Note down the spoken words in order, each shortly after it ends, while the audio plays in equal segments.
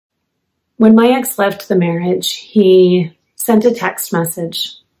When my ex left the marriage, he sent a text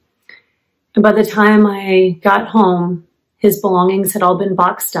message. And by the time I got home, his belongings had all been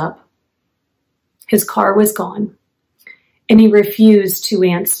boxed up. His car was gone. And he refused to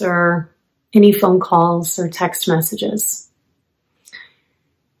answer any phone calls or text messages.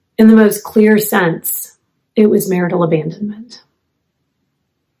 In the most clear sense, it was marital abandonment.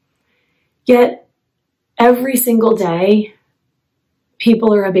 Yet, every single day,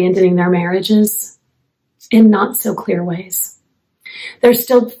 people are abandoning their marriages in not so clear ways. They're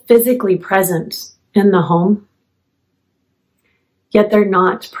still physically present in the home, yet they're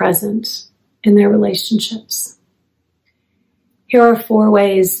not present in their relationships. Here are 4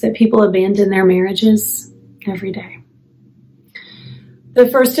 ways that people abandon their marriages every day.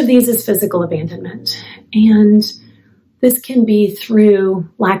 The first of these is physical abandonment, and this can be through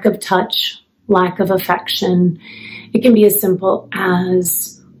lack of touch, lack of affection. It can be as simple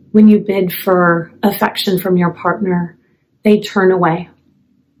as when you bid for affection from your partner, they turn away.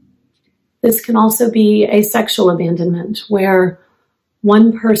 This can also be a sexual abandonment where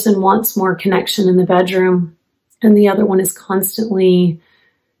one person wants more connection in the bedroom and the other one is constantly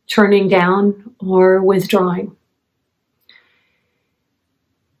turning down or withdrawing.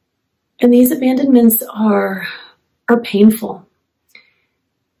 And these abandonments are painful.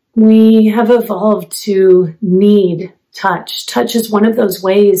 We have evolved to need touch. Touch is one of those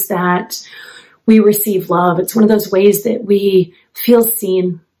ways that we receive love. It's one of those ways that we feel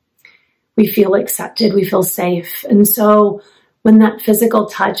seen, we feel accepted, we feel safe. And so when that physical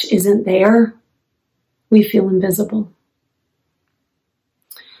touch isn't there, we feel invisible.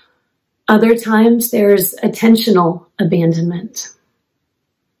 Other times there's attentional abandonment.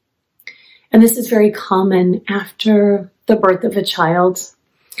 And this is very common after the birth of a child,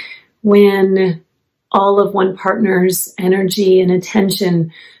 when all of one partner's energy and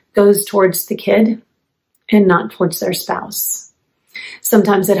attention goes towards the kid and not towards their spouse.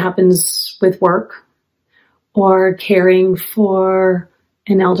 Sometimes it happens with work or caring for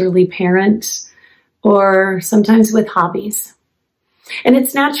an elderly parent, or sometimes with hobbies. And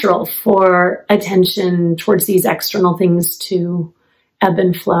it's natural for attention towards these external things to ebb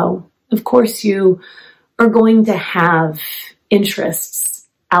and flow. Of course, you are going to have interests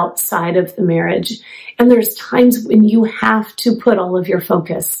outside of the marriage. And there's times when you have to put all of your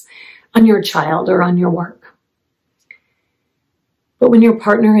focus on your child or on your work. But when your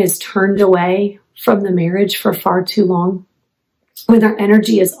partner is turned away from the marriage for far too long, when their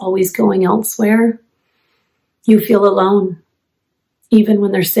energy is always going elsewhere, you feel alone, even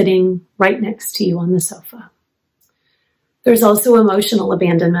when they're sitting right next to you on the sofa. There's also emotional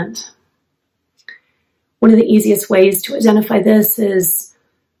abandonment. One of the easiest ways to identify this is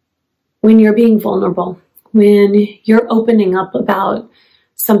when you're being vulnerable, when you're opening up about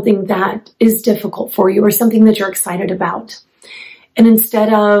something that is difficult for you or something that you're excited about. And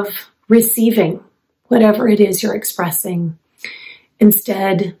instead of receiving whatever it is you're expressing,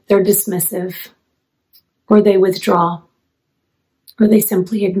 instead they're dismissive, or they withdraw, or they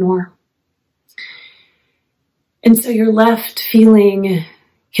simply ignore. And so you're left feeling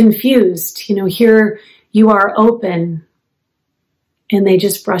confused. Here you are open, and they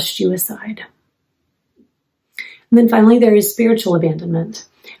just brushed you aside. And then finally, there is spiritual abandonment.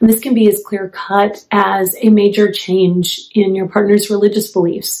 And this can be as clear-cut as a major change in your partner's religious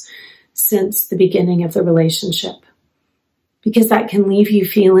beliefs since the beginning of the relationship, because that can leave you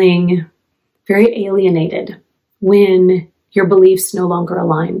feeling very alienated when your beliefs no longer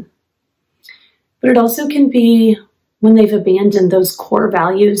align. But it also can be when they've abandoned those core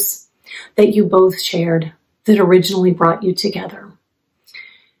values that you both shared that originally brought you together.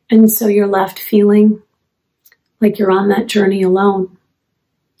 And so you're left feeling like you're on that journey alone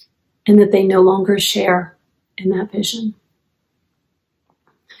and that they no longer share in that vision.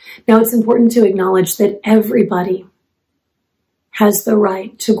 Now, it's important to acknowledge that everybody has the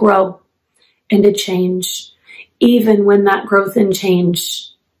right to grow and to change, even when that growth and change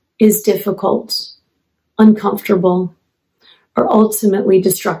is difficult, uncomfortable, or ultimately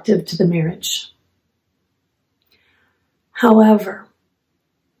destructive to the marriage. However,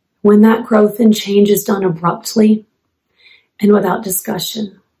 when that growth and change is done abruptly and without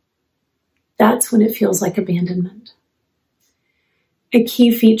discussion, that's when it feels like abandonment. A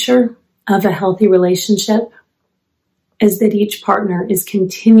key feature of a healthy relationship is that each partner is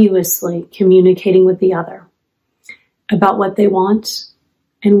continuously communicating with the other about what they want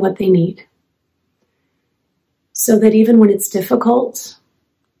and what they need, so that even when it's difficult,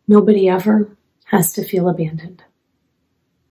 nobody ever has to feel abandoned.